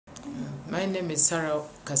My name is Sarah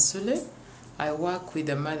Kasule. I work with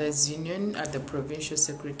the Mothers Union at the Provincial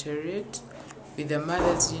Secretariat, with the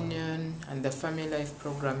Mothers Union and the Family Life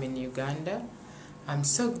Program in Uganda. I'm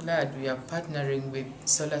so glad we are partnering with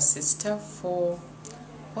Solar Sister for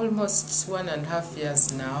almost 1.5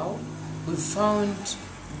 years now. We found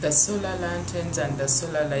the solar lanterns and the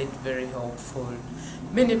solar light very helpful.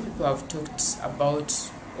 Many people have talked about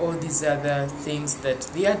all these other things, that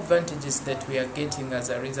the advantages that we are getting as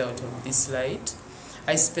a result of this light.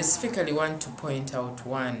 I specifically want to point out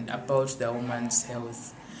one about the woman's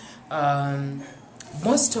health.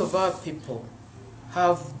 Most of our people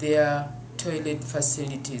have their toilet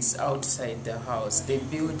facilities outside the house. They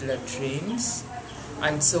build latrines,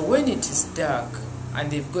 and so when it is dark and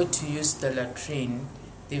they've got to use the latrine,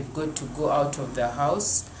 they've got to go out of the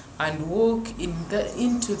house and walk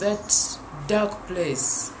into that dark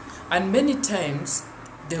place, and many times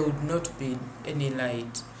there would not be any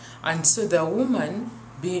light, and so the woman,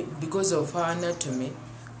 because of her anatomy,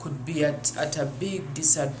 could be at a big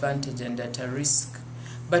disadvantage and at a risk.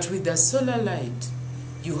 But with the solar light,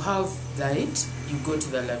 you have light, you go to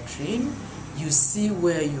the latrine, you see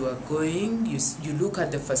where you are going, you look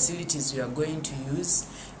at the facilities you are going to use,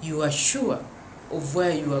 you are sure of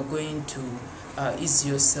where you are going to ease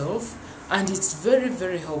yourself, and it's very,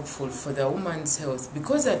 very helpful for the woman's health,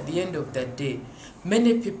 because at the end of the day,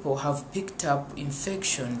 many people have picked up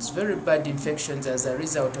infections, very bad infections, as a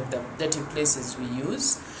result of the dirty places we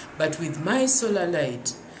use. But with my solar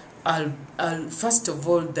light, I'll first of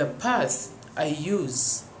all, the path I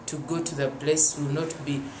use to go to the place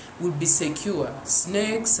will be secure.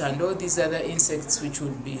 Snakes and all these other insects which will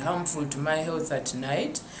be harmful to my health at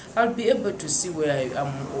night, I'll be able to see where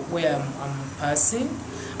I'm passing.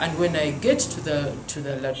 And when I get to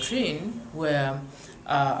the latrine where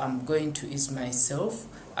I'm going to ease myself,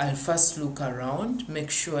 I'll first look around, make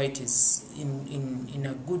sure it is in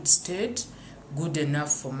a good state, good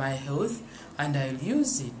enough for my health, and I'll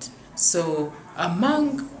use it. So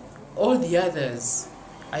among all the others,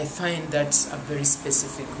 I find that a very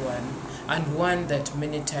specific one, and one that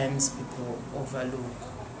many times people overlook.